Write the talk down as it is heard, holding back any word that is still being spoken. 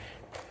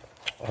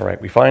All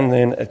right, we find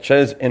then, it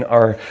says in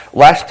our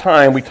last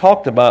time, we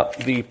talked about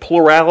the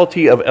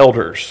plurality of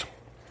elders.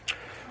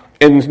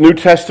 In the New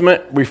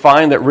Testament, we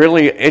find that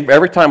really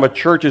every time a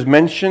church is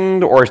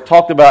mentioned or is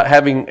talked about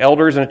having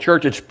elders in a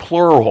church, it's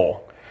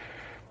plural.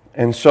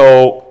 And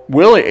so,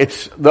 really,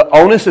 the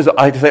onus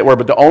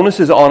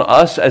is on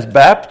us as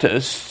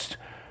Baptists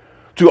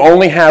to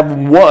only have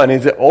one.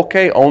 Is it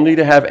okay only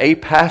to have a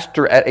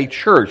pastor at a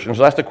church? And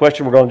so that's the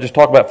question we're going to just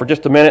talk about for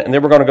just a minute, and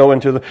then we're going to go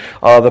into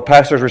the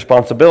pastor's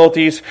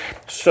responsibilities.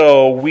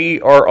 So we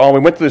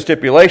went through the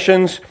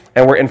stipulations,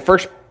 and we're in 1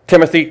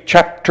 Timothy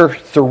chapter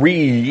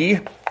 3.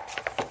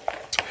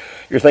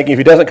 You're thinking if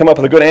he doesn't come up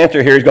with a good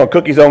answer here, he's going to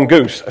cook his own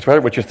goose. That's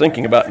probably what you're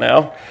thinking about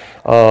now.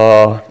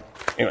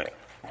 Anyway.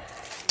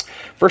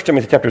 1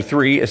 Timothy chapter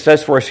 3, it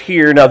says for us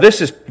here, now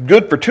this is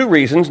good for two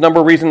reasons.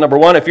 Number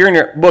one, if you're in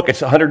your book, it's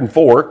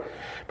 104,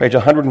 page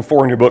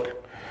 104 in your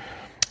book.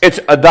 It's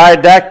a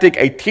didactic,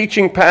 a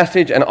teaching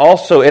passage, and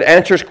also it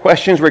answers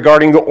questions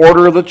regarding the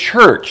order of the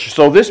church.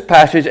 So this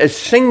passage is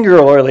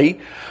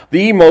singularly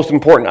the most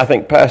important, I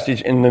think,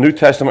 passage in the New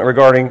Testament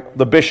regarding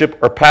the bishop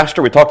or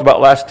pastor. We talked about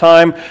last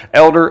time,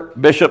 elder,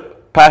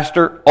 bishop,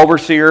 pastor,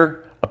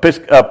 overseer,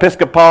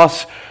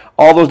 episkopos.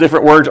 All those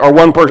different words are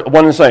one person,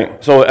 one and the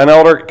same. So an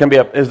elder can be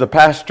is the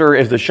pastor,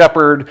 is the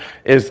shepherd,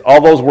 is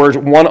all those words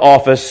one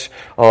office.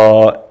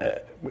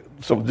 So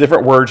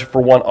different words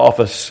for one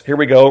office. Here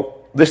we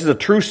go. This is a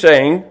true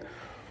saying.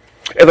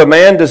 If a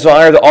man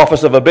desire the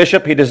office of a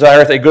bishop, he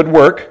desireth a good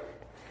work.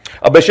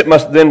 A bishop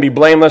must then be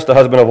blameless, the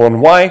husband of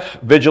one wife,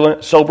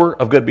 vigilant, sober,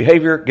 of good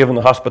behavior, given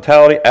the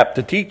hospitality, apt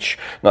to teach,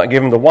 not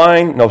given the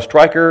wine, no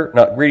striker,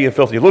 not greedy of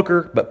filthy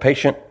lucre, but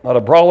patient, not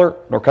a brawler,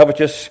 nor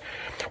covetous.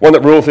 One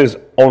that ruleth his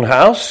own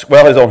house,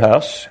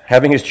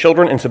 having his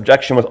children in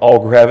subjection with all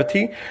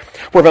gravity.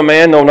 For if a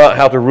man know not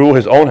how to rule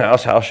his own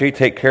house, how shall he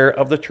take care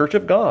of the church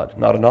of God?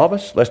 Not a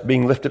novice, lest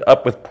being lifted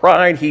up with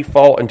pride, he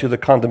fall into the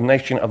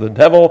condemnation of the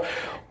devil.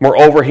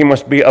 Moreover, he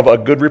must be of a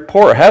good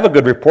report, have a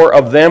good report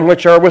of them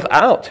which are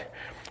without,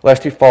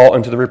 lest he fall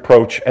into the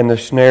reproach and the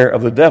snare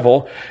of the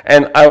devil.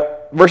 And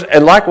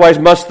likewise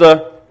must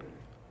the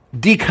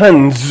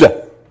deacons,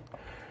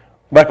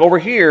 back over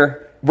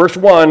here, verse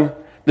 1,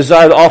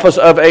 desire the office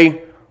of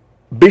a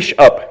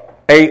bishop,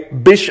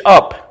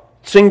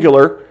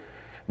 singular,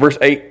 verse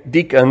 8,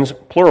 deacons,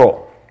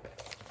 plural.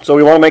 So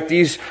we want to make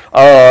these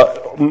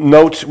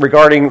notes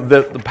regarding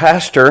the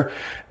pastor.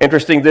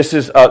 Interesting, this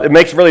is, it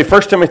makes really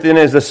 1 Timothy then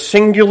is the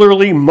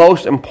singularly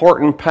most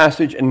important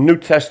passage in New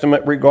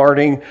Testament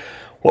regarding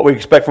what we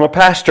expect from a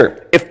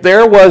pastor. If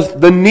there was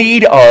the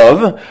need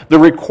of, the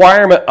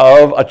requirement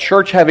of a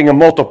church having a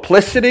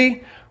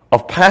multiplicity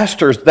of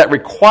pastors, that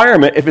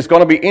requirement, if it's going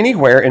to be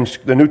anywhere in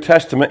the New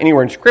Testament,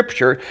 anywhere in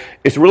Scripture,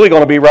 it's really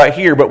going to be right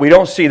here. But we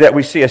don't see that.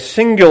 We see a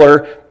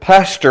singular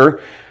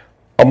pastor,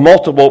 a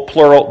multiple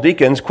plural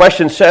deacons.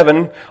 Question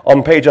 7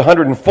 on page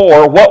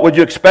 104, what would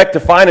you expect to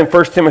find in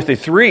 1 Timothy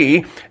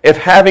 3 if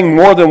having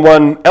more than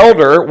one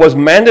elder was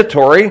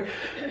mandatory?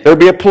 There would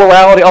be a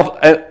plurality of,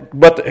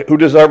 but who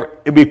deserve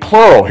it would be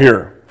plural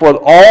here. For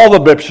all the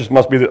bishops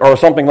must be, or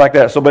something like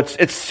that. So, but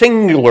it's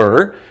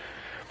singular.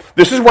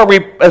 This is where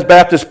we, as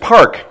Baptists,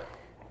 park.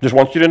 Just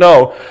want you to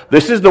know,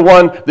 this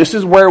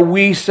is where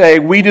we say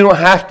we do not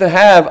have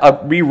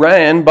to be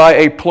ran by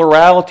a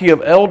plurality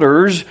of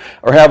elders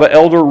or have an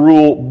elder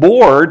rule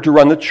board to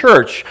run the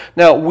church.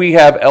 Now, we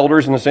have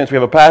elders in the sense we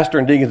have a pastor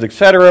and deacons,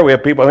 etc. We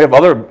have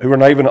other who are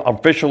not even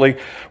officially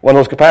one of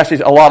those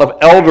capacities, a lot of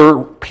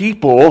elder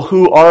people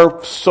who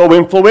are so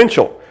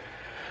influential.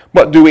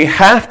 But do we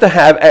have to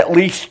have at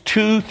least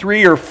 2,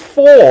 3, or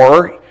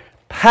 4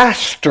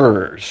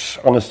 pastors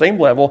on the same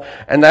level?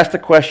 And that's the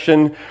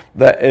question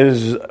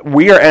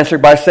we are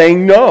answered by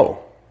saying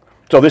no.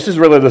 So this is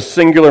really the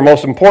singular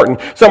most important.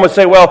 Some would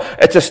say, well,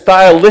 it's a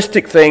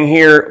stylistic thing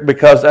here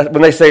because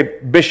when they say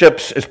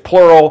bishops is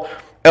plural,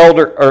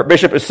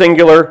 bishop is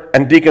singular,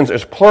 and deacons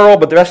is plural,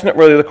 but that's not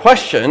really the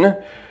question.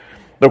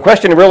 The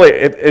question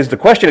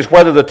is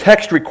whether the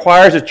text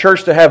requires a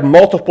church to have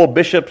multiple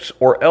bishops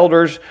or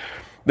elders.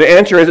 The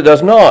answer is it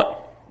does not.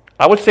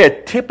 I would say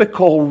a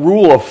typical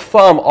rule of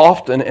thumb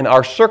often in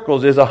our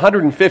circles is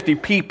 150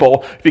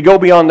 people. If you go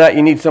beyond that,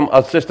 you need some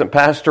assistant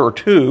pastor or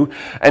 2.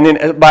 And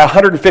then by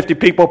 150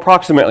 people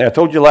approximately. I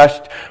told you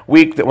last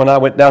week that when I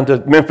went down to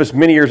Memphis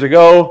many years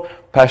ago,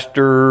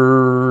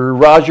 Pastor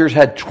Rogers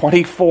had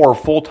 24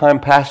 full-time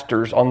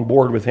pastors on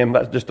board with him.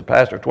 That's just a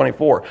pastor,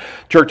 24.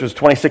 Church was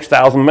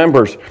 26,000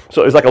 members.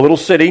 So it was like a little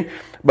city,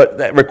 but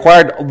that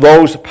required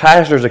those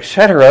pastors,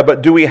 etc.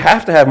 But do we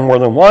have to have more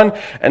than one?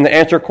 And the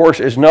answer, of course,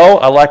 is no.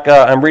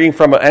 I'm reading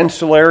from an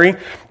ancillary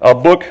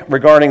book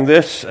regarding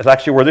this. It's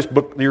actually where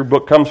your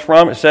book comes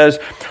from. It says,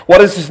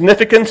 what is the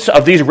significance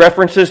of these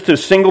references to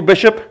single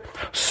bishop?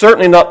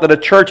 Certainly not that a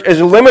church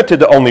is limited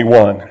to only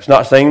one. It's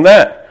not saying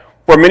that.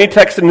 For many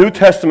texts in the New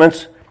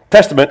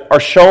Testament are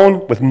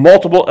shown with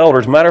multiple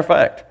elders. Matter of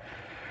fact,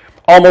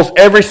 almost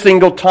every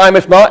single time,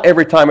 if not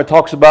every time it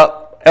talks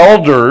about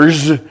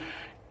elders,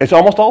 it's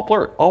almost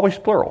always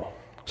plural.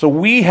 So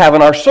we have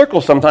in our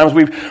circle sometimes,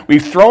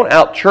 we've thrown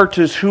out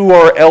churches who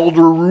are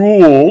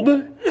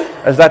elder-ruled,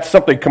 as that's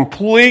something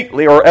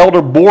completely, or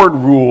elder board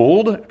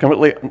ruled,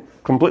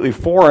 completely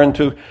foreign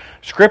to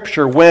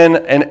Scripture,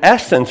 when in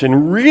essence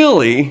and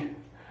really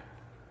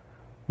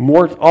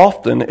more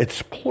often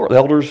it's plural.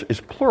 Elders is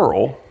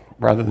plural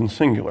rather than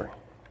singular.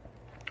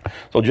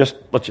 So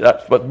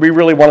but we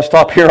really want to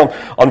stop here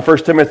on 1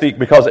 Timothy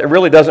because it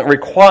really doesn't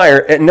require,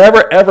 it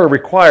never ever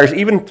requires,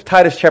 even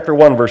Titus chapter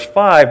 1 verse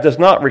 5 does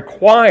not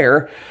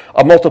require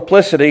a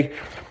multiplicity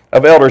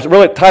of elders.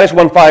 Really, Titus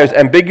 1:5 is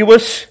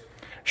ambiguous,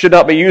 should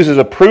not be used as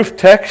a proof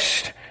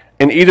text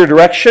in either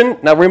direction.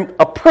 Now,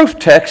 a proof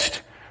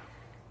text,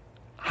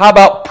 how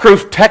about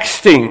proof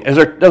texting?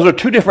 Those are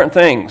two different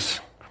things.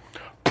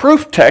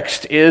 Proof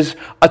text is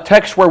a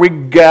text where we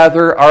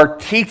gather our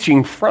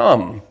teaching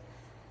from.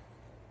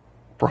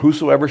 For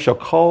whosoever shall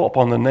call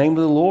upon the name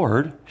of the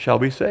Lord shall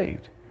be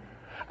saved.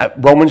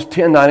 Romans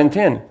 10:9 and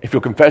 10. If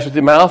you'll confess with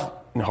your mouth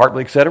and heart,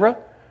 etc.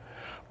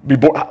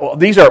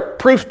 These are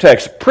proof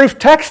texts. Proof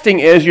texting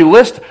is you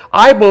list,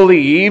 I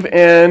believe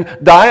in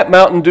Diet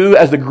Mountain Dew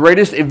as the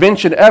greatest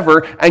invention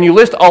ever, and you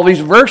list all these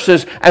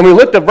verses, and we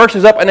look the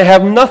verses up, and they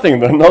have nothing.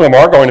 None of them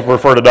are going to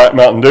refer to Diet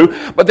Mountain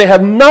Dew, but they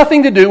have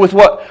nothing to do with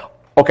what.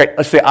 Okay,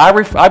 let's say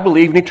I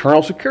believe in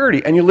eternal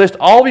security, and you list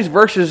all these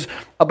verses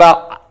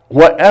about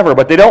whatever,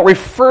 but they don't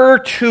refer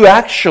to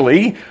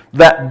actually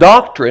that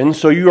doctrine,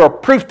 so you are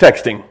proof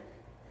texting.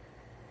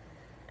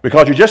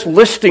 Because you're just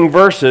listing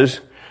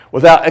verses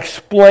without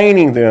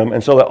explaining them,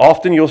 and so that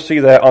often you'll see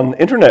that on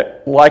the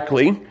internet,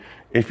 likely,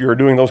 if you're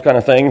doing those kind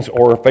of things,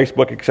 or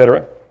Facebook,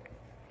 etc.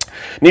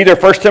 Neither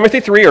 1 Timothy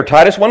 3 or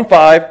Titus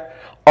 1:5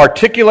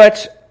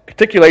 articulates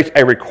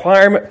a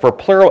requirement for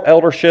plural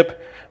eldership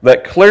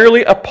that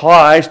clearly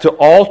applies to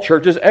all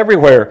churches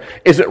everywhere.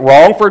 Is it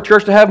wrong for a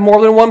church to have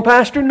more than one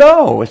pastor?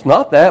 No, it's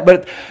not that,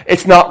 but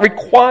it's not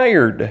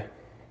required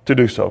to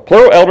do so.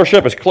 Plural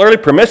eldership is clearly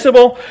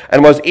permissible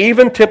and was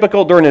even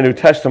typical during the New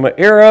Testament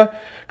era.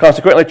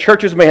 Consequently,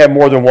 churches may have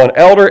more than one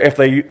elder if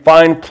they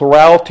find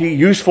plurality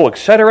useful,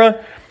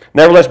 etc.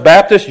 Nevertheless,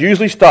 Baptists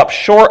usually stop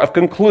short of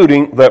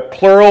concluding that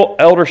plural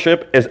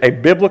eldership is a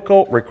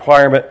biblical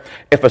requirement.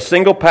 If a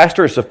single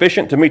pastor is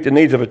sufficient to meet the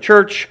needs of a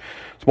church,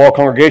 small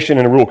congregation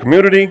in a rural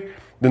community,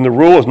 then the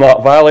rule is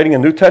not violating a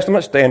New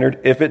Testament standard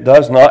if it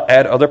does not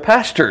add other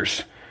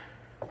pastors.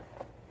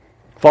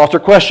 Thoughts or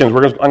questions?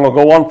 I'm going to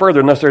go on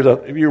further unless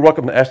you're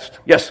welcome to ask.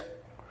 Yes?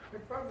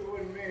 There probably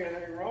wouldn't be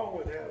anything wrong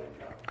with having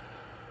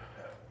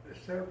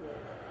several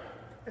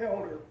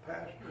elder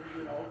pastors,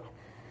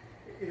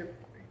 if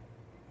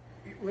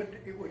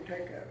it would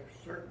take a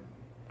certain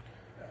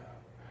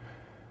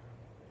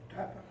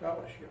type of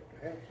fellowship to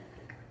have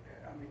something like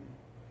that. I mean,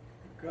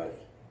 because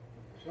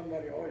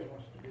somebody always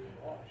wants to be the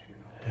boss,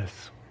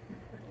 Yes.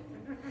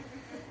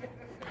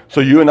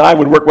 So you and I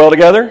would work well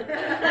together?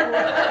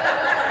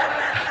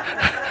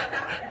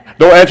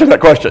 Don't answer that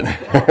question.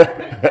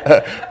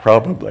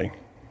 Probably.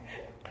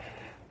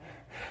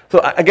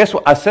 So I guess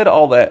I said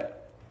all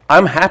that.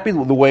 I'm happy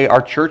with the way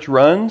our church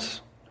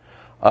runs.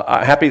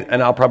 Happy,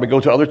 and I'll probably go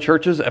to other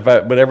churches if I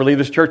would ever leave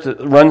this church that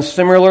runs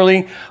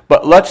similarly.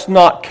 But let's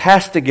not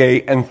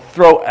castigate and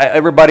throw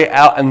everybody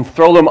out and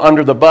throw them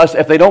under the bus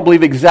if they don't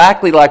believe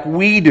exactly like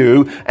we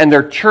do, and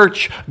their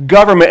church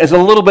government is a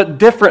little bit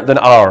different than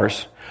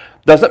ours.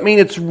 Doesn't mean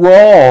it's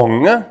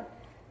wrong.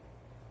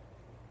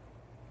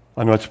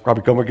 I know it's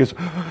probably coming against.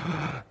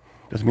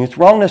 Doesn't mean it's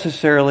wrong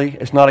necessarily.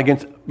 It's not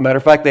against. Matter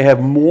of fact, they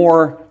have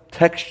more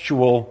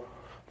textual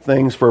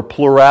things for a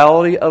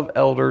plurality of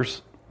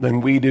elders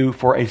than we do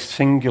for a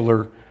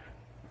singular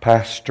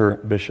pastor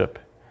bishop.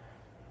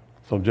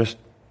 So just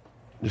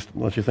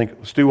let you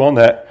stew on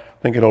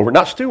that, think it over.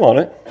 Not stew on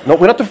it. No, we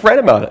don't have to fret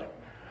about it.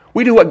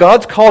 We do what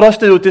God's called us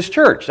to do at this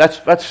church.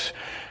 That's.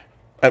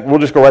 We'll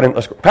just go right in.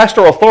 Let's go.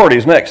 Pastoral Authority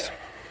is next.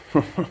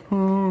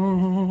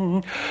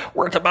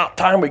 Where it's about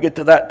time we get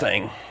to that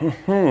thing.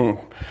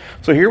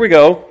 So here we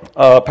go.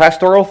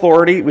 Pastoral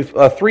Authority with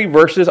 3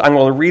 verses. I'm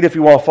going to read if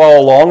you want to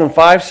follow along. And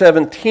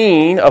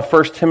 5:17 of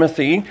 1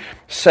 Timothy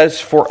says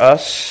for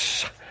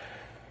us,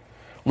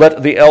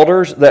 let the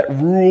elders that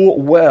rule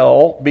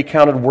well be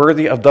counted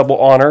worthy of double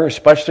honor,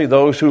 especially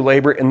those who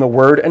labor in the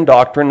word and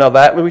doctrine. Now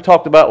that we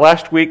talked about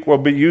last week will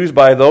be used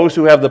by those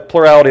who have the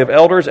plurality of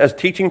elders as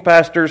teaching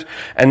pastors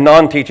and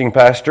non-teaching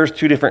pastors,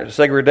 two different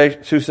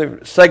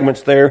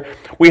segments there.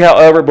 We,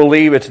 however,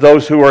 believe it's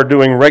those who are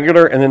doing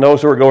regular and then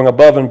those who are going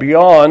above and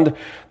beyond.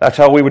 That's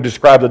how we would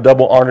describe the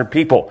double-honored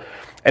people.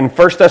 And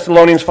 1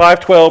 Thessalonians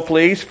 5:12,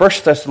 please.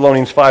 1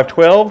 Thessalonians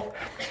 5:12.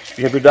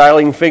 You have your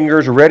dialing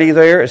fingers ready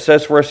there. It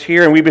says for us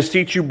here, and we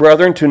beseech you,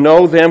 brethren, to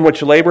know them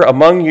which labor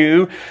among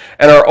you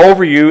and are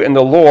over you in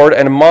the Lord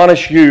and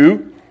admonish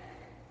you.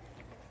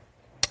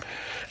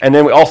 And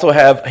then we also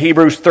have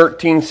Hebrews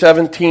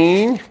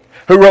 13:17.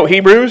 Who wrote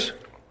Hebrews?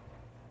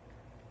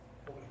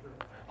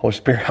 Holy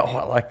Spirit. Oh,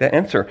 I like that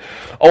answer.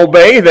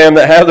 Obey them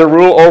that have the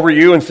rule over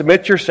you and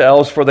submit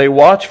yourselves, for they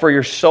watch for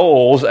your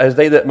souls as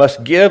they that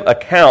must give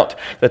account,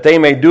 that they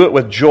may do it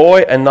with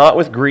joy and not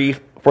with grief,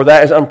 for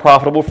that is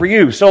unprofitable for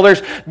you. So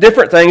there's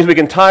different things we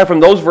can tie from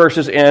those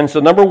verses in. So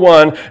number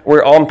one,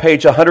 we're on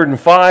page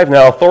 105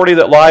 now, authority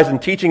that lies in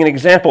teaching an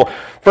example.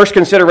 First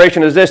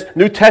consideration is this: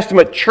 New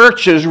Testament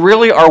churches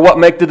really are what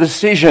make the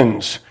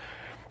decisions.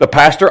 The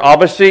pastor,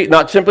 obviously,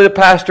 not simply the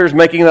pastors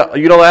making a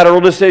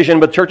unilateral decision,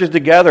 but churches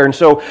together. And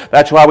so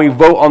that's why we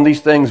vote on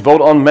these things,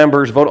 vote on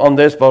members, vote on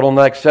this, vote on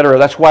that, etc.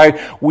 That's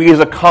why we as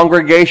a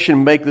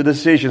congregation make the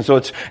decision. So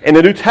it's in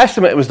the New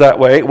Testament it was that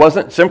way. It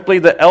wasn't simply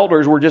the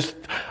elders were just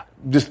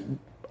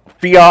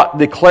fiat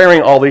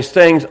declaring all these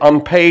things.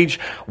 On page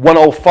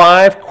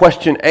 105,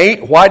 question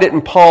 8, why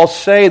didn't Paul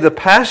say the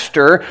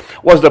pastor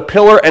was the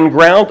pillar and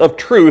ground of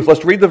truth?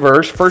 Let's read the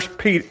verse, 1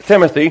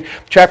 Timothy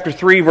chapter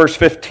 3, verse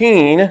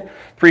 15.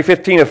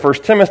 3:15 of 1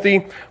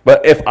 Timothy,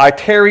 but if I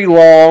tarry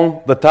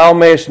long, that thou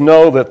mayest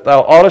know that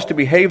thou oughtest to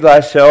behave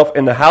thyself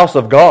in the house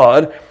of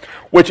God,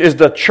 which is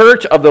the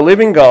church of the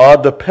living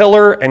God, the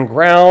pillar and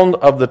ground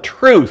of the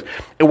truth.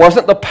 It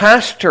wasn't the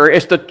pastor,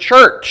 it's the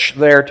church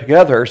there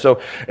together. So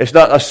it's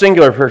not a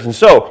singular person.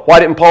 So why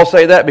didn't Paul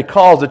say that?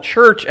 Because the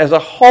church as a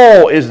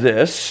whole is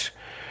this.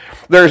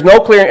 There is no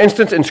clear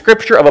instance in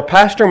Scripture of a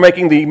pastor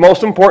making the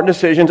most important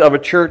decisions of a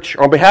church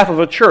or on behalf of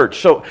a church.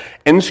 So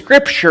in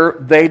Scripture,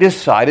 they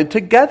decided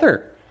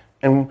together.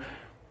 And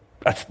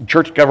that's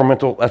church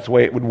governmental, that's the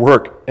way it would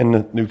work in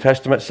the New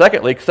Testament.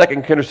 Secondly,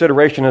 second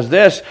consideration is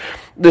that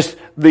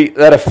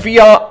a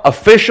fiat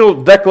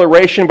official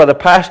declaration by the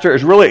pastor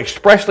is really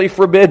expressly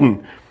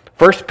forbidden.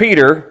 1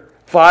 Peter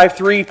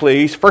 5:3,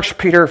 please. 1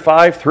 Peter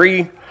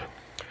 5:3.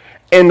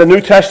 In the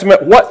New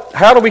Testament,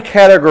 how do we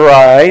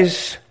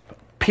categorize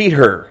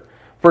Peter,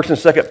 1st and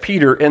 2nd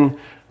Peter, in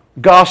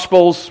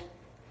Gospels,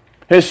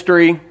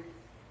 history,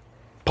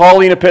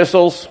 Pauline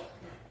epistles,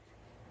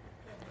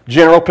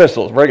 general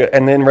epistles? Very good.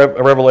 And then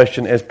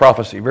Revelation is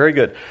prophecy. Very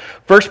good.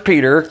 1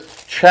 Peter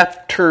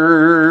chapter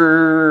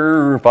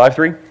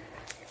 5:3.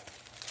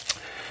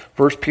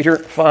 1 Peter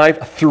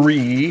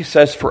 5:3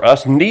 says for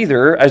us,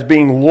 neither as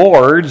being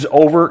lords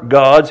over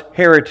God's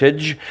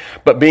heritage,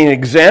 but being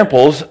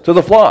examples to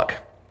the flock.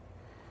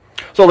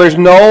 So there's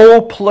no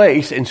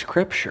place in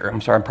Scripture,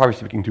 I'm sorry, I'm probably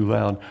speaking too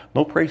loud,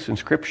 no place in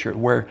Scripture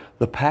where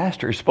the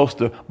pastor is supposed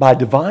to, by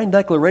divine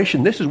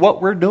declaration, this is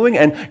what we're doing,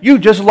 and you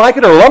just like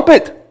it or lump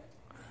it.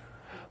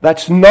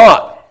 That's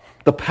not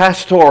the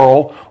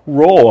pastoral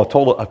role. I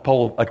told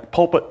a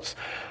pulpit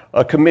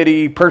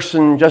committee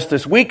person just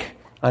this week,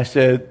 I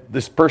said,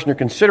 this person you're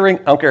considering,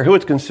 I don't care who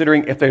it's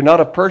considering, if they're not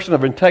a person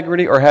of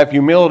integrity or have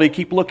humility,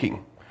 keep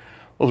looking.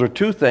 Those are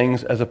two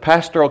things as a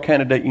pastoral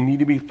candidate you need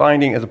to be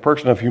finding as a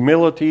person of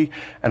humility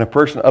and a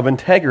person of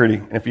integrity.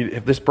 And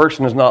if this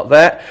person is not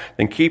that,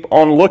 then keep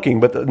on looking.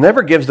 But it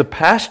never gives the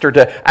pastor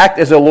to act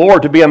as a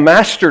lord, to be a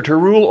master, to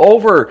rule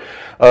over.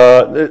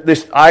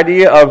 This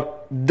idea of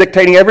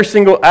dictating every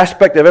single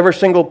aspect of every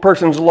single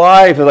person's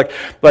life.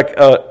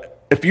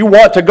 If you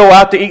want to go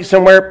out to eat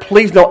somewhere,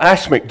 please don't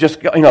ask me. Just,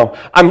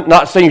 I'm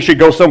not saying you should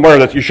go somewhere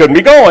that you shouldn't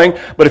be going,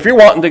 but if you're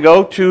wanting to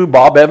go to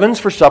Bob Evans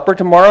for supper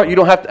tomorrow, you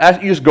don't have to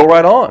ask, you just go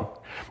right on.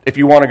 If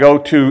you want to go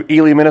to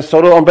Ely,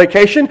 Minnesota on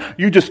vacation,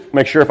 you just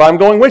make sure if I'm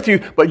going with you,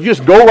 but you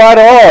just go right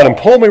on and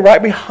pull me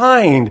right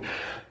behind.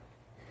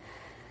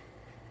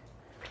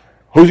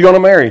 Who's you going to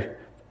marry?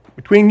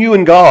 Between you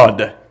and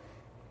God.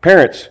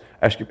 Parents,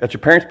 ask your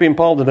parents be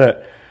involved in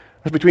that.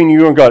 That's between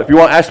you and God. If you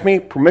want to ask me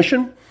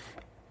permission,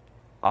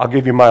 I'll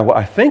give you what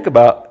I think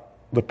about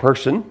the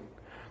person.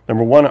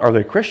 Number one, are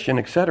they Christian,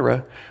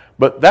 etc.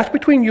 But that's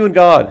between you and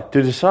God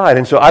to decide.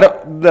 And so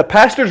the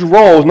pastor's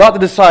role is not to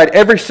decide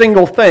every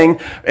single thing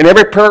in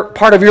every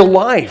part of your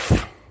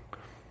life.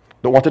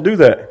 Don't want to do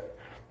that.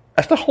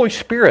 That's the Holy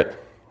Spirit.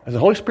 As the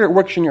Holy Spirit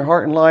works in your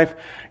heart and life,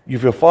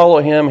 if you'll follow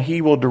Him,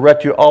 He will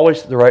direct you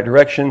always to the right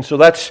direction. So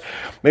that's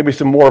maybe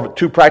some more of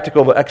too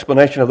practical of an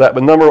explanation of that.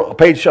 But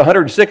page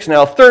 106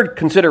 now, third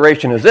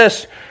consideration is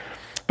this.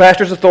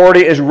 Pastor's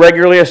authority is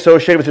regularly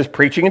associated with his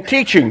preaching and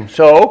teaching.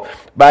 So,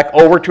 back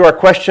over to our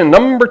question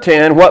number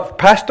 10. What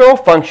pastoral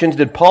functions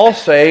did Paul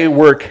say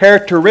were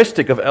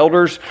characteristic of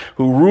elders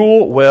who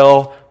rule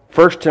well?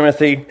 1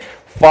 Timothy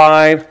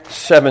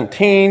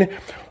 5:17.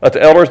 Let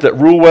the elders that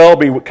rule well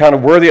be kind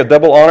of worthy of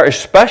double honor,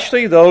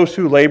 especially those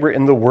who labor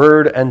in the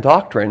word and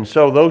doctrine.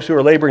 So, those who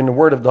are laboring in the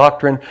word of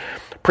doctrine,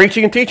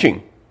 preaching and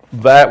teaching,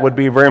 that would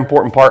be a very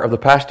important part of the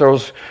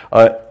pastor's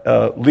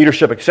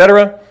leadership,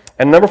 etc.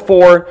 And number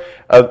 4,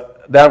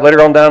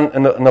 later on down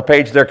in the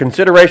page there,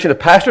 consideration. The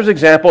pastor's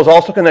example is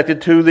also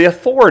connected to the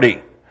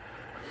authority.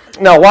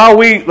 Now, while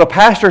the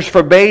pastors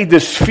forbade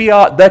this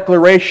fiat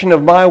declaration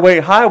of my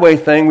way, highway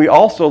thing, we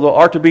also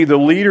are to be the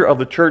leader of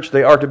the church.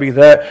 They are to be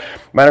that.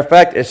 Matter of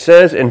fact, it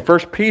says in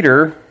 1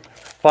 Peter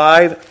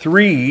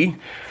 5:3,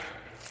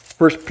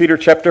 1 Peter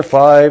chapter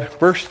 5,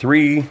 verse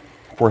 3,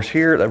 for us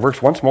here, that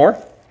verse once more.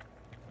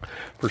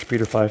 1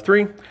 Peter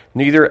 5:3,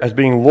 neither as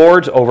being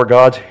lords over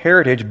God's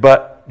heritage,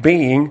 but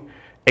being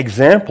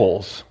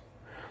examples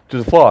to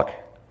the flock.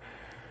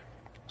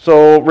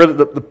 So really,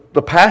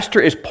 the pastor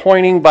is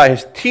pointing by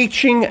his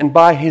teaching and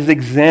by his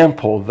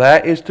example.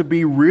 That is to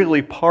be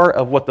really part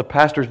of what the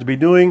pastor is to be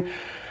doing.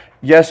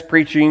 yes,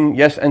 preaching,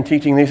 yes, and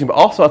teaching these things, but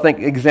also I think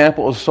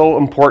example is so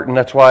important.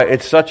 That's why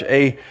it's such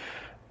a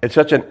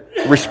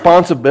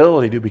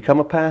responsibility to become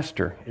a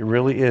pastor. It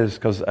really is,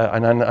 because I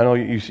know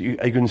you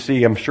can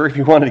see, I'm sure if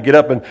you wanted to get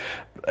up and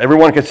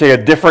everyone could say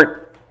a different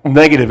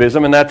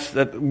negativism, and that's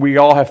that we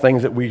all have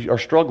things that we are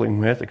struggling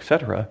with,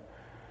 etc.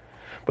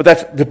 But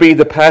that's to be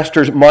the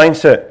pastor's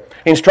mindset.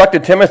 He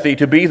instructed Timothy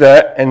to be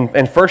that in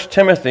 1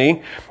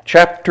 Timothy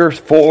chapter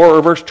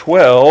 4, verse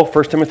 12,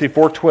 1 Timothy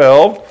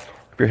 4:12.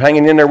 If you're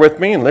hanging in there with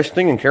me and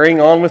listening and carrying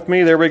on with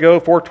me, there we go,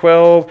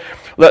 4:12.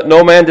 Let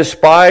no man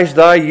despise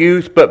thy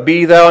youth, but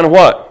be thou in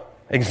what?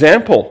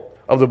 Example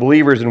of the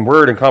believers in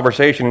word and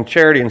conversation and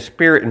charity and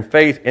spirit and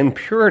faith and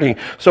purity.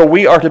 So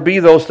we are to be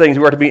those things.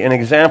 We are to be an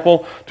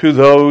example to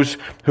those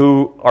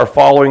who are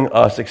following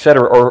us,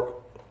 etc., or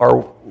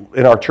are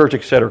in our church,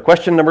 etc.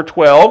 Question number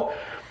 12.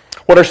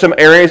 What are some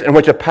areas in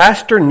which a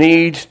pastor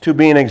needs to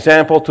be an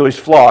example to his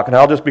flock? And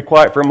I'll just be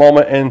quiet for a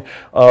moment and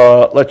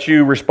let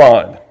you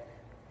respond.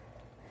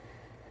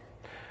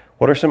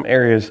 What are some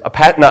areas,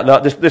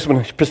 not this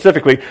one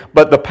specifically,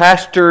 but the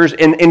pastors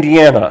in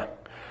Indiana.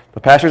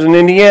 The pastors in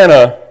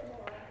Indiana,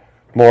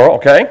 moral,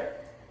 okay.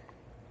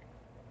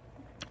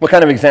 What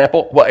kind of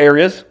example? What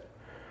areas?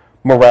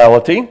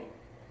 Morality.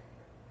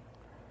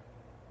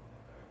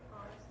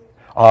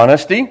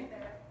 Honesty.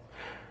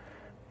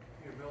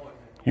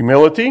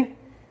 Humility.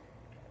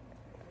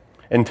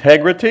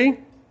 Integrity.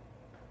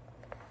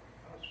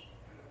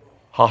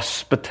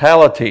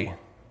 Hospitality.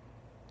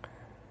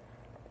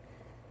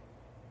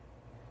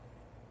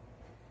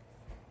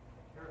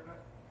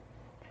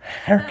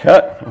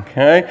 Haircut,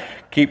 okay.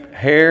 Keep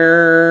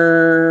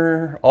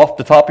hair off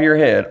the top of your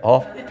head,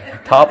 off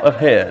top of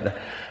head.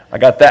 I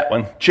got that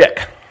one.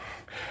 Check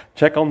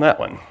on that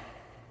one.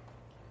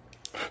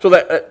 So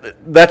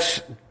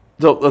that's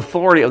the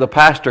authority of the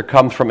pastor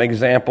comes from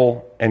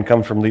example and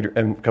comes from leader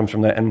and comes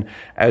from that. And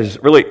as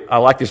really, I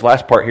like this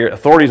last part here.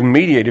 Authority is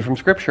mediated from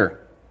Scripture.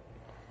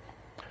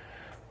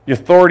 The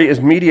authority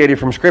is mediated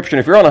from Scripture. And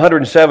if you're on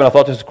 107, I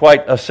thought this is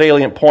quite a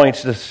salient point.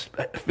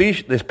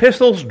 The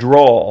epistles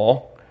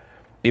draw.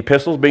 The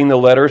epistles, being the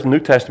letters in the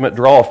New Testament,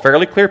 draw a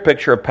fairly clear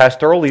picture of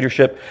pastoral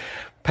leadership.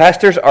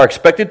 Pastors are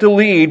expected to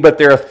lead, but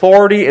their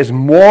authority is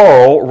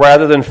moral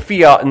rather than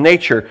fiat in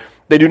nature.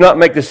 They do not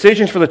make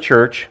decisions for the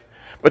church,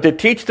 but they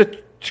teach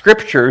the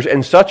Scriptures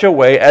in such a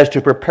way as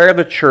to prepare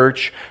the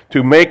church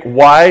to make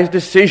wise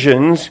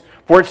decisions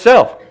for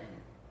itself.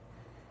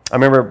 I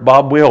remember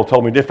Bob Will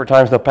told me different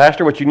times, the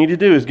pastor, what you need to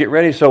do is get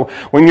ready so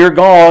when you're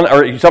gone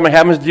or something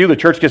happens to you, the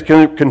church just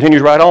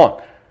continues right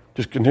on.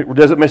 Just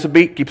doesn't miss a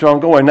beat, keeps on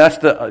going. That's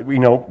the,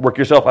 work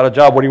yourself out of a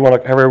job. What do you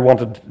want to, however you want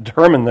to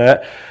determine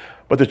that.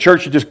 But the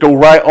church should just go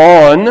right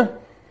on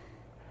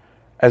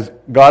as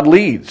God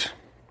leads.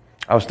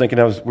 I was thinking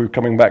we were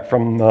coming back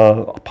from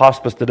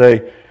hospice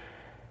today.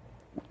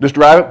 Just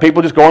driving,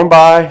 people just going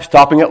by,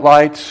 stopping at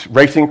lights,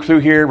 racing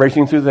through here,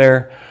 racing through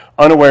there,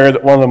 unaware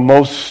that one of the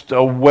most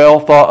well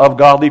thought of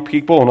godly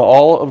people in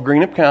all of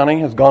Greenup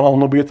County has gone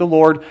on to be with the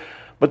Lord.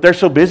 But they're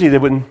so busy they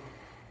wouldn't.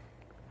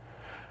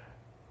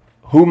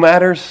 Who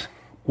matters?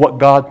 What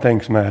God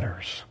thinks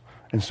matters.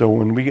 And so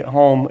when we get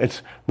home,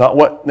 it's not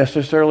what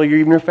necessarily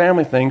even your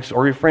family thinks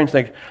or your friends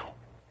think.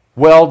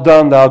 Well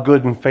done, thou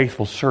good and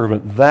faithful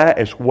servant. That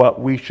is what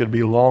we should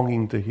be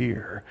longing to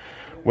hear.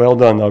 Well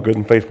done, thou good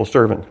and faithful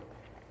servant.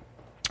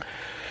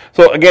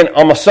 So again,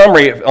 on a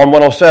summary on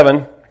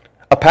 107,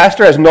 a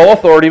pastor has no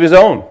authority of his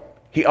own.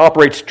 He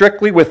operates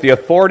strictly with the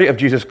authority of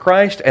Jesus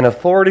Christ and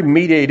authority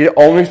mediated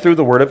only through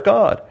the Word of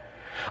God.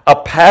 A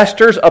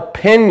pastor's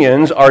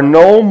opinions are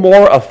no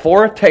more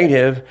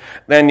authoritative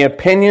than the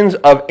opinions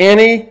of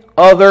any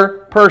other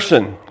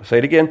person. I'll say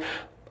it again.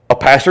 A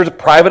pastor's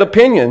private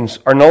opinions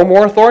are no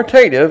more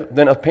authoritative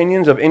than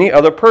opinions of any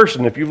other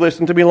person. If you've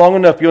listened to me long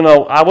enough, you'll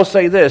know I will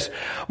say this.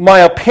 My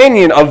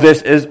opinion of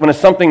this is when it's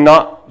something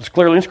not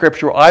clearly in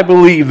Scripture, I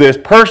believe this,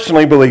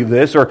 personally believe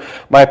this, or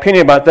my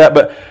opinion about that,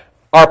 but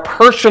our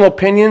personal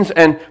opinions,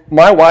 and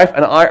my wife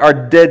and I are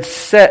dead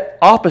set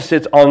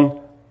opposites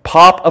on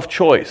pop of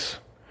choice.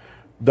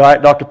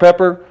 Diet Dr.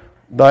 Pepper,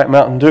 Diet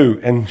Mountain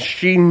Dew. And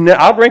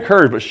I'll drink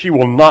hers, but she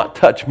will not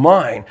touch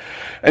mine.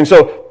 And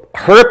so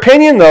her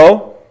opinion,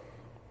 though,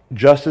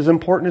 just as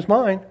important as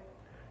mine.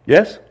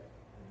 Yes?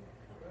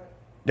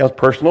 Those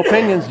personal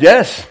opinions.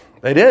 Yes,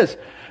 it is.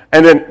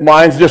 And then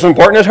mine's just as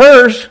important as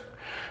hers.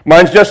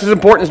 Mine's just as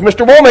important as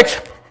Mr. Womack's.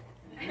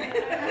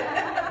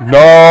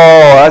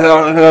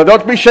 No,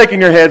 don't be shaking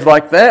your heads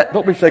like that.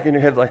 Don't be shaking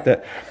your heads like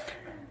that.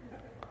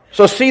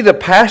 So see, the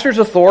pastor's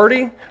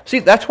authority,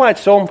 that's why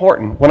it's so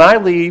important. When I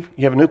leave,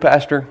 you have a new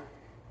pastor,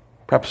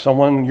 perhaps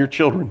someone, your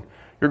children,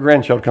 your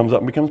grandchild comes up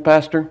and becomes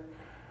pastor,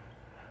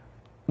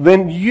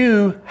 then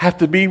you have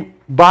to be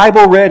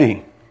Bible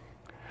ready.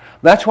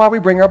 That's why we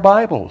bring our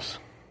Bibles,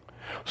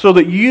 so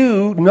that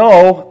you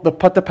know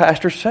what the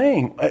pastor's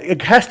saying.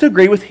 It has to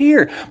agree with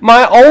here.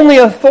 My only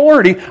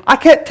authority, I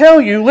can't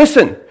tell you,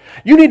 listen,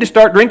 you need to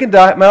start drinking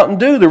Diet Mountain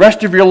Dew the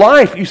rest of your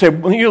life. You say,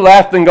 well, you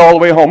laugh and go all the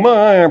way home.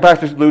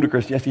 Pastor's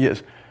ludicrous. Yes, he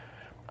is.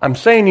 I'm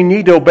saying you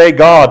need to obey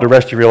God the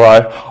rest of your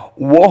life.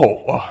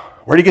 whoa,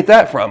 where do you get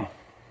that from?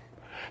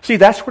 See,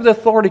 that's where the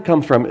authority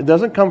comes from. It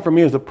doesn't come from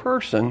me as a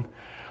person.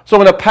 So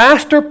when a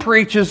pastor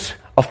preaches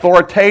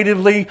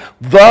authoritatively,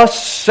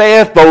 thus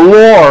saith the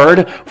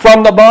Lord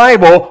from the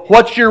Bible,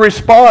 what's your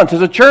response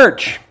as a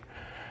church?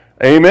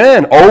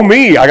 Amen. Oh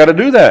me, I got to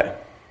do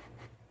that.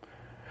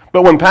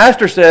 But when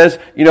pastor says,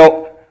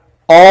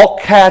 all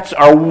cats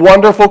are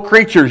wonderful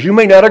creatures, you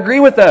may not agree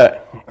with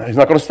that. He's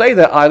not going to say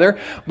that either.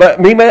 But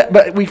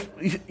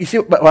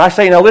I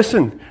say, now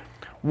listen,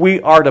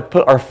 we are to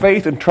put our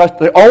faith and trust.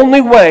 The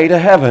only way to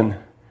heaven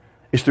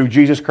is through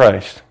Jesus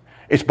Christ.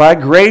 It's by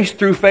grace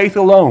through faith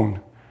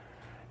alone.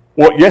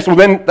 Well, yes. Well,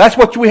 then that's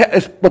what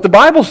what the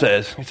Bible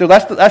says. So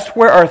that's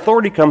where our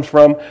authority comes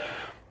from,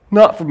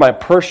 not from my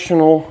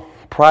personal,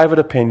 private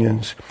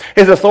opinions.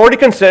 His authority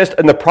consists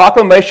in the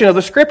proclamation of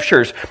the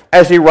Scriptures,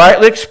 as he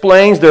rightly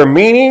explains their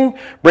meaning,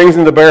 brings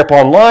them to bear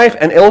upon life,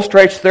 and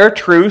illustrates their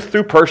truth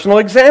through personal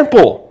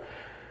example.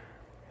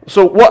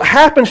 So what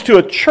happens to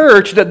a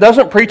church that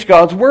doesn't preach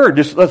God's Word?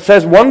 Just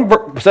says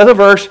a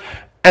verse,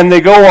 and they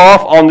go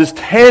off on this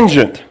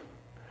tangent.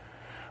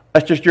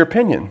 That's just your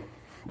opinion.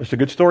 It's a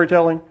good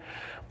storytelling.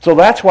 So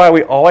that's why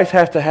we always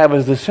have to have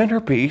as the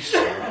centerpiece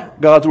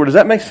God's Word. Does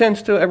that make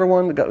sense to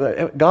everyone?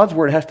 God's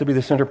Word has to be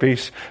the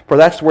centerpiece, for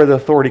that's where the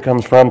authority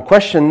comes from.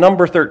 Question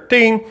number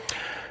 13.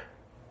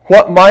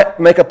 What might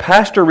make a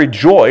pastor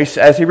rejoice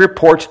as he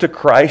reports to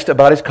Christ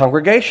about his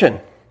congregation?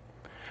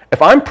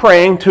 If I'm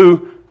praying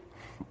to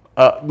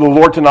the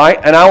Lord tonight,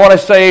 and I want to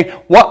say,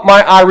 what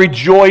might I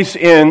rejoice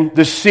in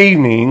this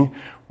evening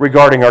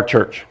regarding our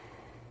church?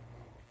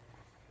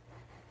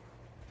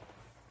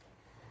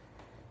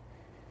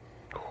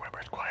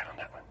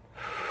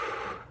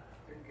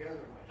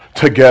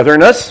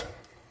 Togetherness,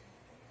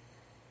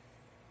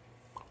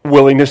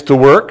 willingness to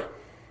work,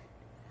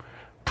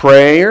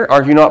 prayer.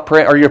 Are you not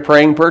praying? Are you a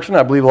praying person?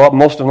 I believe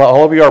most, if not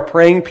all of you, are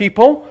praying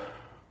people,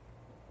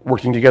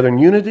 working together in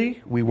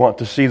unity. We want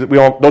to see that.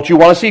 Don't you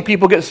want to see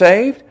people get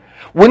saved?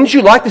 Wouldn't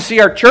you like to see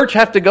our church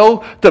have to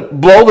go to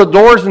blow the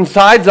doors and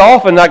sides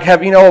off and like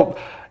have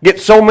get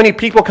so many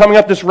people coming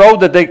up this road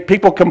that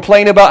people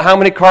complain about how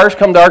many cars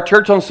come to our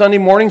church on Sunday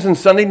mornings and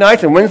Sunday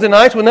nights and Wednesday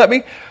nights? Wouldn't that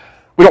be?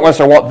 We don't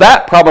necessarily want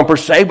that problem per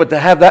se, but to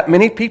have that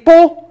many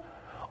people?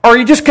 Or are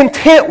you just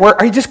content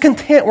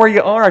where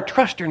you are? I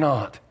trust you're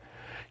not.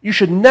 You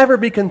should never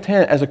be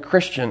content as a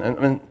Christian.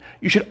 And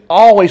you should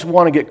always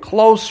want to get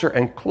closer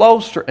and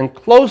closer and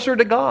closer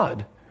to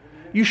God.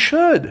 You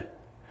should.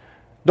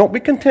 Don't be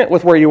content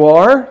with where you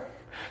are.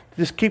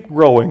 Just keep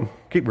growing.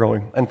 Keep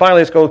growing. And finally,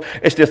 let's go.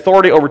 It's the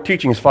authority over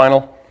teaching is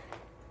final.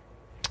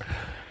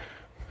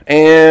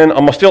 And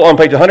I'm still on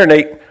page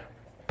 108.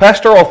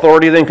 Pastoral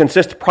authority then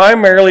consists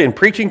primarily in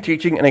preaching,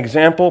 teaching, and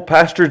example.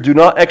 Pastors do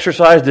not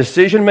exercise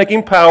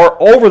decision-making power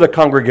over the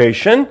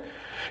congregation,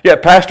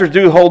 yet pastors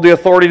do hold the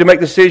authority to make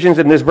decisions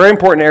in this very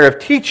important area of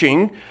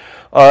teaching.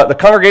 The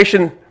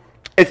congregation,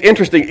 it's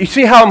interesting. You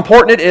see how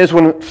important it is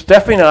when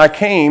Stephanie and I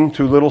came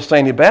to Little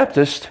Sandy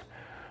Baptist.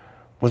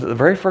 Was it the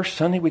very first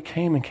Sunday we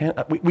came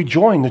and we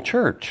joined the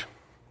church?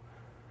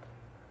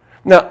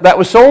 Now, that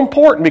was so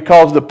important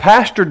because the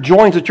pastor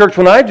joins the church.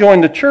 When I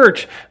join the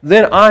church,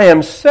 then I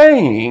am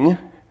saying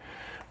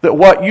that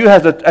what you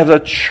as a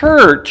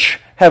church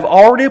have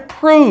already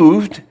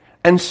approved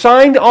and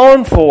signed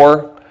on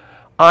for,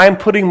 I'm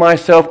putting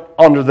myself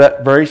under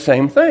that very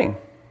same thing.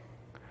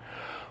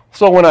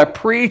 So when I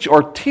preach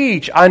or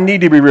teach, I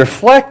need to be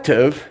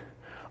reflective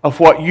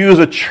of what you as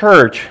a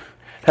church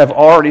have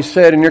already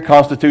said in your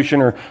constitution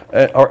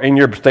or in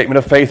your statement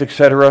of faith,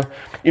 etc.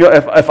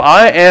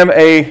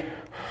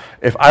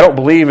 If I don't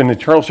believe in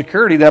eternal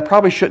security, then I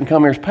probably shouldn't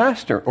come here as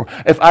pastor. Or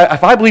if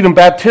I believe in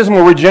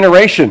baptismal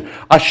regeneration,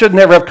 I should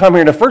never have come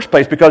here in the first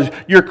place because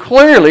you're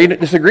clearly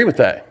disagree with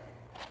that.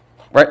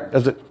 Right?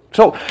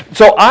 So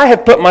I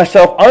have put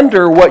myself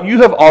under what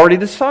you have already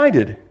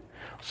decided.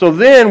 So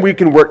then we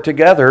can work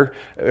together.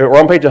 We're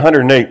on page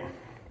 108. I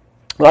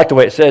like the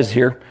way it says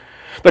here.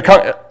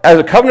 As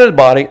a covenanted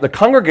body, the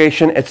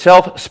congregation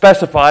itself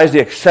specifies the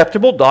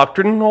acceptable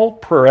doctrinal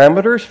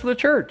parameters for the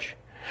church.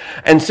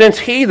 And since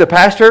he, the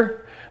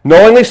pastor,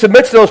 knowingly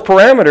submits those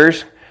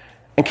parameters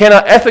and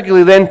cannot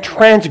ethically then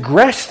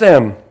transgress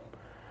them,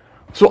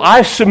 so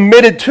I've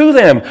submitted to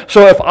them.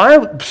 So if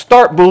I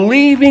start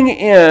believing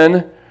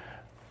in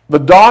the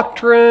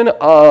doctrine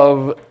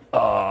of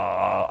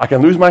I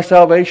can lose my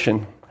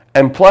salvation,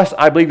 and plus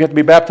I believe you have to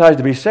be baptized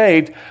to be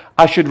saved,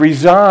 I should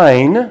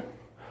resign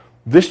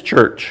this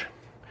church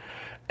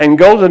and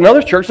go to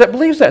another church that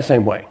believes that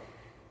same way.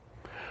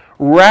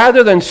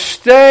 Rather than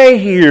stay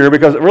here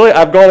because really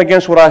I've gone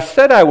against what I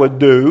said I would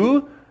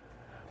do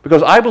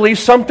because I believe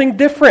something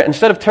different.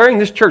 Instead of tearing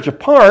this church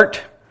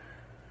apart,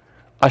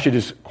 I should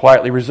just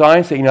quietly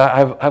resign, say, I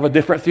have a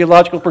different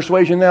theological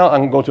persuasion now. I'm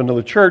going to go to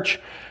another church,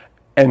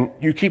 and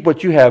you keep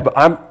what you have, but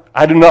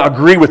I do not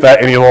agree with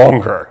that any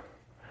longer.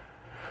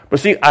 But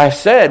see, I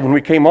said when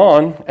we came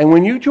on, and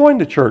when you joined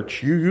the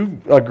church,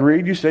 you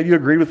agreed, you said you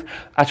agreed with,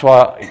 that's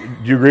why,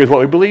 do you agree with what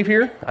we believe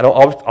here? I don't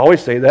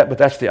always say that, but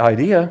that's the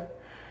idea.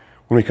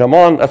 When we come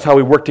on, that's how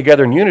we work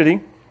together in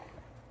unity.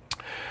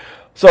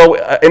 So,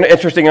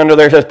 interesting under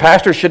there, it says,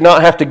 pastors should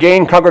not have to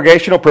gain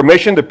congregational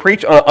permission to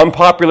preach an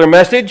unpopular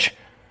message,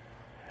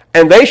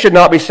 and they should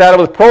not be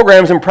saddled with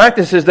programs and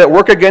practices that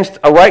work against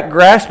a right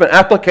grasp and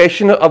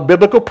application of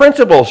biblical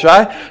principles.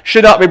 I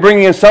should not be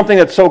bringing in something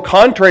that's so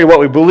contrary to what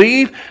we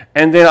believe,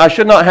 and then I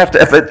should not have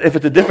to, if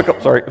it's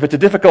a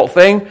difficult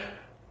thing,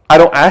 I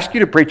don't ask you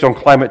to preach on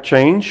climate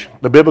change,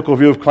 the biblical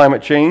view of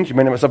climate change. It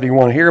may not be something you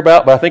want to hear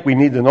about, but I think we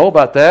need to know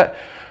about that.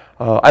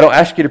 I don't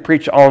ask you to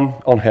preach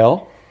on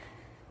hell.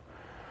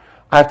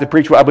 I have to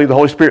preach what I believe the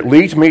Holy Spirit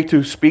leads me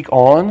to speak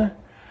on.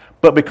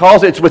 But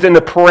because it's within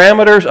the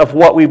parameters of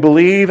what we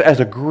believe as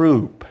a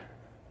group,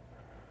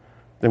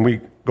 then we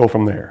go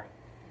from there.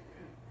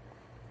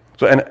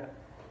 So, and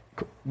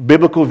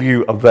biblical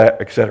view of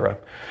that, etc.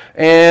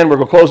 And we're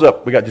going to close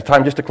up. We got the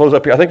time just to close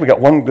up here. I think we got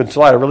one good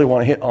slide I really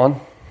want to hit on.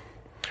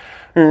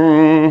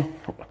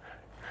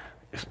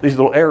 These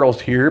little arrows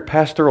here,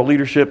 pastoral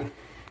leadership.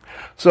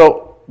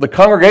 So, the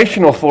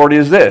congregational authority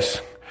is this: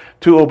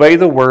 to obey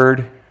the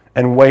word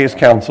and weigh his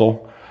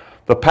counsel.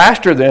 The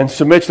pastor then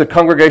submits the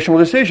congregational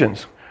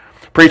decisions.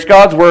 Preach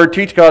God's word,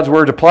 teach God's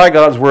word, apply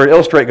God's word,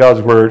 illustrate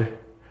God's word.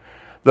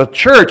 The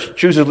church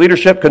chooses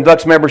leadership,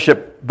 conducts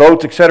membership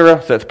votes,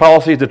 etc., sets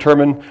policies,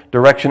 determine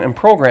direction and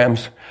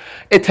programs.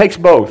 It takes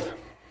both.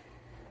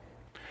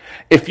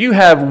 If you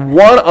have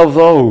one of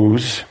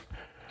those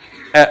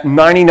at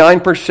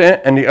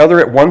 99% and the other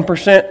at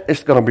 1%,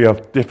 it's going to be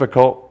a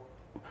difficult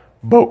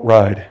boat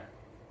ride.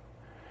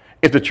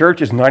 If the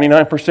church is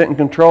 99% in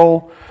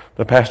control,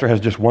 the pastor has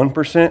just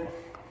 1%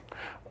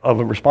 of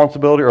a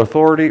responsibility or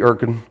authority or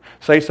can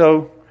say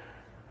so,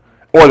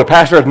 or the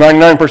pastor has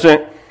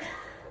 99%, and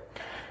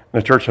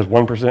the church has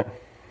 1%.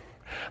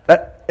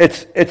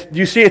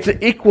 You see, it's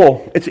an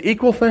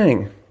equal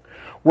thing,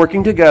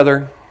 working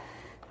together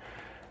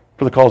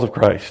for the cause of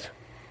Christ.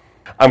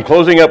 I'm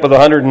closing up with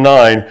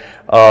 109.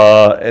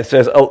 It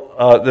says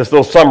this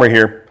little summary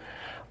here.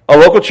 A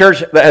local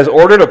church that has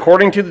ordered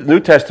according to the New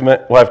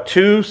Testament will have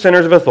two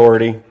centers of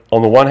authority.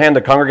 On the one hand,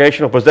 the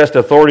congregation will possess the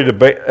authority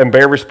to and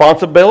bear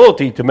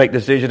responsibility to make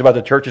decisions about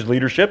the church's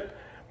leadership,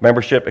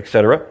 membership,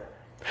 etc.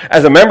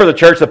 As a member of the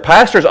church, the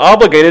pastor is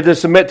obligated to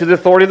submit to the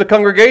authority of the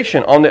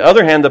congregation. On the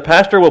other hand, the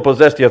pastor will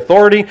possess the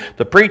authority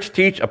to preach,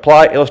 teach,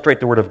 apply, illustrate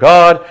the Word of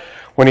God.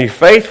 When he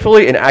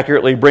faithfully and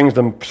accurately brings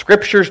the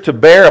Scriptures to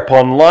bear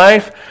upon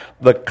life,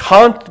 the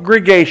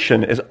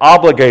congregation is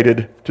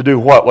obligated to do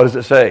what? What does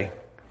it say?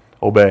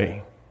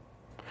 Obey.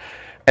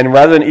 And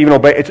rather than even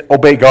obey, it's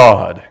obey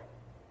God.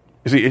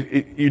 You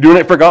see, you're doing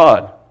it for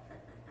God.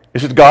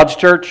 This is God's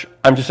church.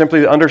 I'm just simply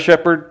the under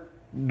shepherd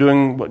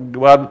doing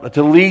what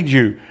to lead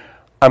you.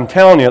 I'm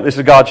telling you, this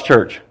is God's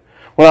church.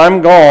 When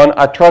I'm gone,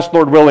 I trust,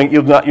 Lord willing,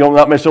 you'll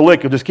not miss a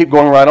lick. You'll just keep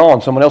going right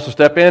on. Someone else will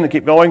step in and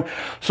keep going,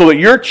 so that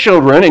your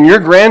children and your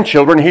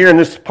grandchildren here in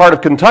this part of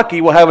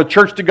Kentucky will have a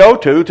church to go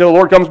to till the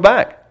Lord comes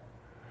back.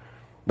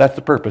 That's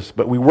the purpose.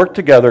 But we work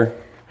together.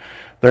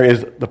 There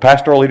is the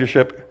pastoral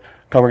leadership,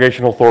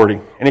 congregational authority.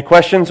 Any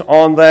questions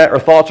on that or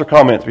thoughts or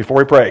comments before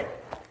we pray?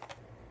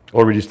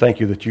 Lord, we just thank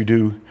you that you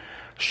do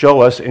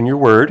show us in your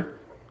word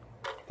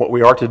what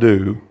we are to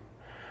do.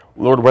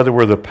 Lord, whether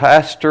we're the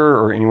pastor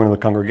or anyone in the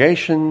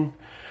congregation,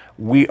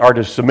 we are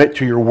to submit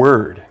to your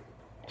word.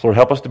 So Lord,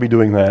 help us to be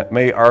doing that.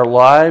 May our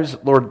lives,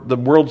 Lord, the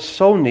world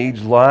so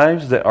needs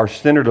lives that are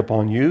centered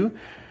upon you.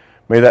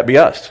 May that be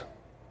us.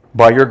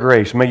 By your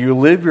grace, may you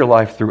live your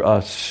life through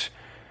us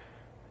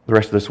the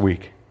rest of this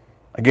week.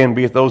 Again,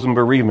 be it those in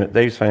bereavement,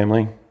 Dave's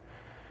family,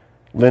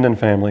 Lyndon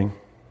family,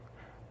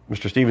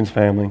 Mr. Stevens'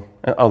 family,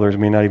 and others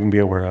may not even be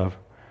aware of.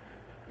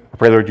 I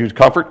pray, Lord, you'd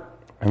comfort,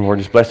 and Lord,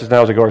 just bless us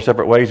now as we go our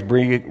separate ways.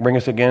 Bring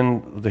us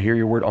again to hear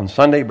your word on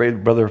Sunday.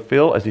 Brother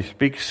Phil, as he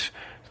speaks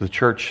to the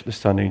church this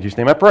Sunday. In Jesus'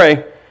 name I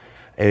pray,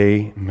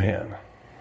 amen.